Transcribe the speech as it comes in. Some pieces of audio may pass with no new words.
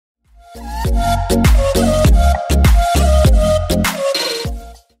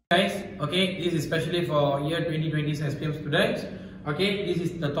especially for year 2020 SPM students. Okay, this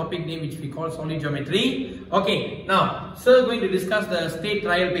is the topic name which we call solid geometry. Okay, now sir going to discuss the state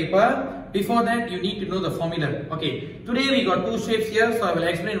trial paper. Before that, you need to know the formula. Okay, today we got two shapes here, so I will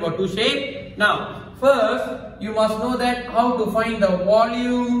explain about two shapes. Now, first you must know that how to find the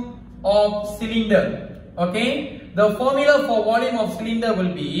volume of cylinder. Okay, the formula for volume of cylinder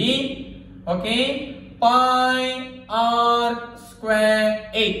will be pi r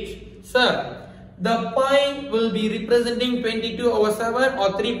square h. Sir, the pi will be representing 22/7 or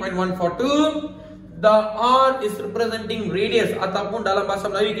 3.142. The r is representing radius ataupun dalam bahasa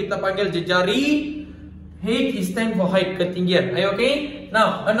Melayu kita panggil jejari. H is stand for height, ketinggian. Are you okay?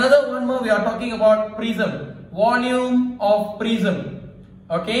 Now, another one more we are talking about prism. Volume of prism.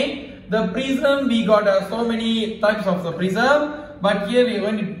 Okay? The prism, we got so many types of the prism, but here we are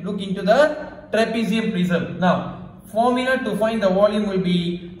going to look into the trapezium prism. Now, formula to find the volume will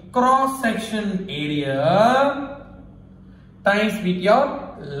be cross section area times with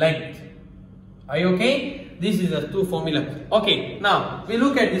your length. Are you okay? This is the two formula. Okay, now we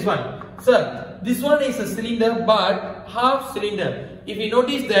look at this one. Sir, this one is a cylinder but half cylinder. If you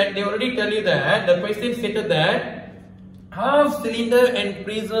notice that they already tell you that the question stated that half cylinder and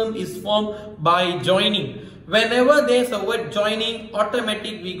prism is formed by joining. Whenever there is a word joining,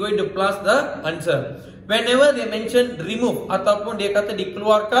 automatic we going to plus the answer. Whenever they mention remove ataupun dia kata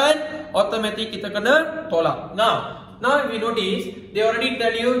dikeluarkan, automatic kita kena tolak. Now if you notice, they already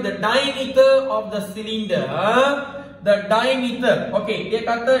tell you the diameter of the cylinder. The diameter, okay, dia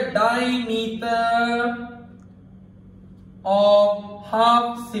kata diameter of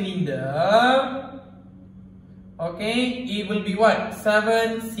half cylinder. Okay, it will be what?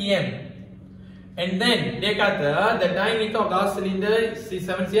 7 cm. And then dia kata the diameter of the half cylinder is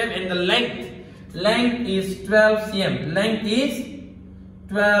 7 cm and the length is 12 cm. Length is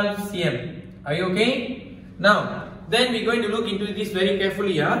 12 cm. Are you okay? Now, then we're going to look into this very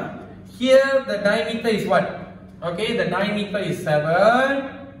carefully. Here the diameter is what? Okay, the diameter is 7.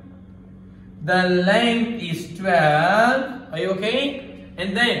 The length is 12. Are you okay?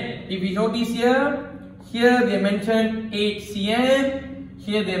 And then if you notice here they mentioned 8 cm.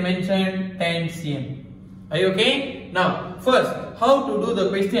 Here they mentioned 10 cm. Are you okay? Now, first, how to do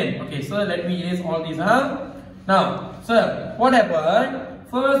the question? Okay, so let me erase all these. Now, sir, what happened?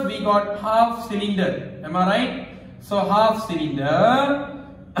 First, we got half cylinder. Am I right? So, half cylinder.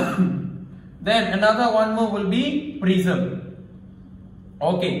 Then, another one more will be prism.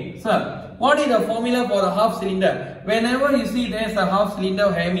 Okay, sir, what is the formula for the half cylinder? Whenever you see there is a half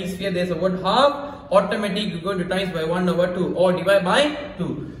cylinder hemisphere, there is a word half, automatic you're going to times by 1/2 or divide by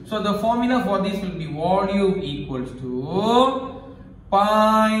 2. So the formula for this will be volume equals to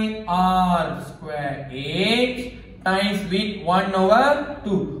pi r square h times with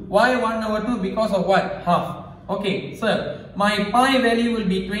 1/2. Why 1/2? Because of what? Half. Okay, sir, my pi value will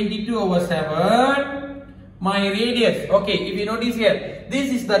be 22/7. My radius, okay, if you notice here,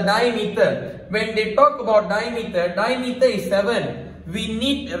 this is the diameter. When they talk about diameter, diameter is 7. We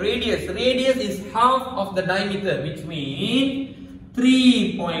need radius. Radius is half of the diameter, which means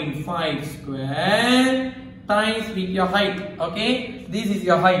 3.5 square times with your height. Okay, this is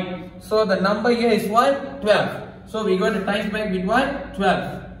your height. So the number here is what? 12. So we're going to times back with what?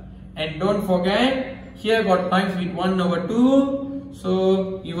 12. And don't forget, here got times with 1/2.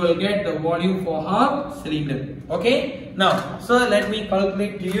 So you will get the volume for half cylinder. Okay. Now, sir, let me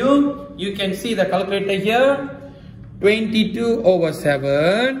calculate to you. You can see the calculator here. 22/7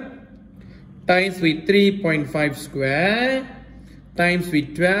 times with 3.5 square times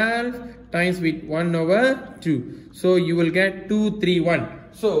with 12 times with 1/2. So you will get 231.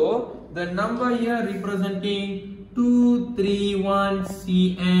 So the number here representing 231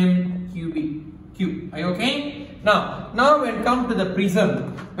 cm cubic. Are you okay? Now when come to the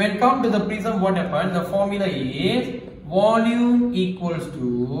prism, what happened? The formula is volume equals to,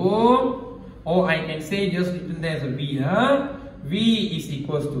 or I can say just written there as a V. V is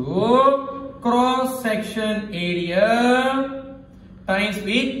equals to cross section area times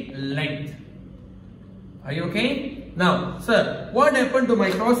with length. Are you okay? Now, sir, what happened to my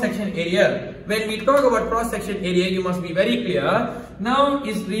cross section area? When we talk about cross section area, you must be very clear. Now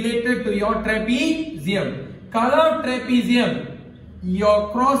it's related to your trapezium. Kalau trapezium,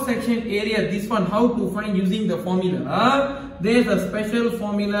 your cross section area, this one, how to find using the formula? There is a special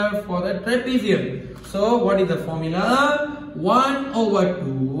formula for the trapezium. So what is the formula?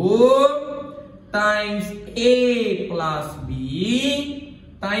 1/2 times A plus B times with C. Are you okay? Don't forget the length, we bring it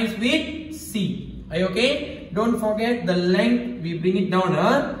down. So darah balik dengan apa? Length. 1/2 times A plus B times with C. Are you okay? Now, sir, what happened to my cross section area? When we talk about cross section area, you must be very clear. Now it's related to your trapezium. Kalau trapezium, your cross section area, this one, how to find using the formula? There is a special formula for the trapezium. So what is the formula? 1/2 times A plus B times with C. Are you okay? Don't forget the length, we bring it down.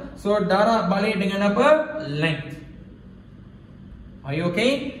 So darah balik dengan apa? Length. Are you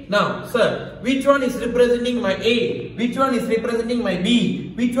okay? Now, sir, which one is representing my A? Which one is representing my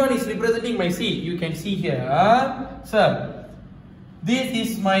B? Which one is representing my C? You can see here, sir, this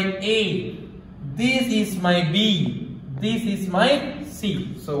is my A, this is my B, this is my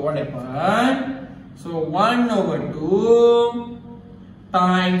C. So what happened? So 1 over 2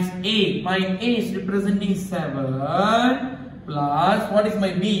 times A. My A is representing 7 plus, what is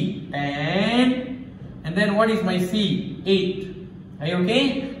my B? 10. And then what is my C? 8. Are you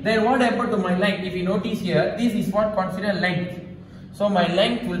okay? Then what happened to my length? If you notice here, this is what considered length. So my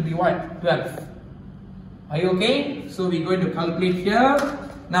length will be what? 12. Are you okay? So we're going to calculate here.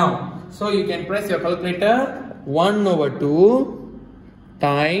 Now, so you can press your calculator. 1 over 2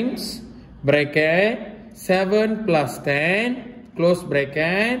 times bracket 7 plus 10 close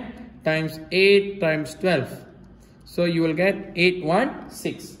bracket times 8 times 12. So you will get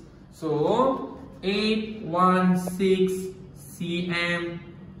 816. So 816 cm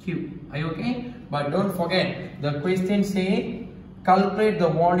cube. Are you okay? But don't forget, the question say calculate the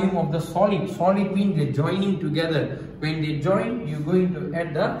volume of the solid. Solid means they're joining together. When they join, you're going to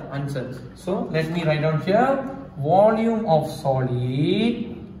add the answer. So let me write down here. Volume of solid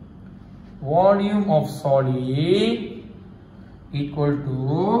equal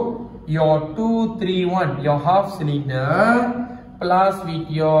to your 231, your half cylinder, plus with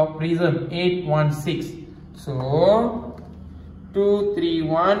your prism 816. So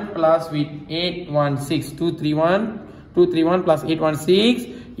 231 plus with 816, 231 plus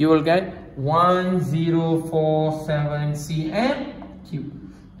 816, you will get 1047 cm cube.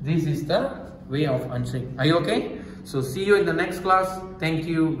 This is the way of answering. Are you okay? So see you in the next class. Thank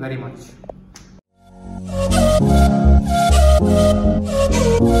you very much.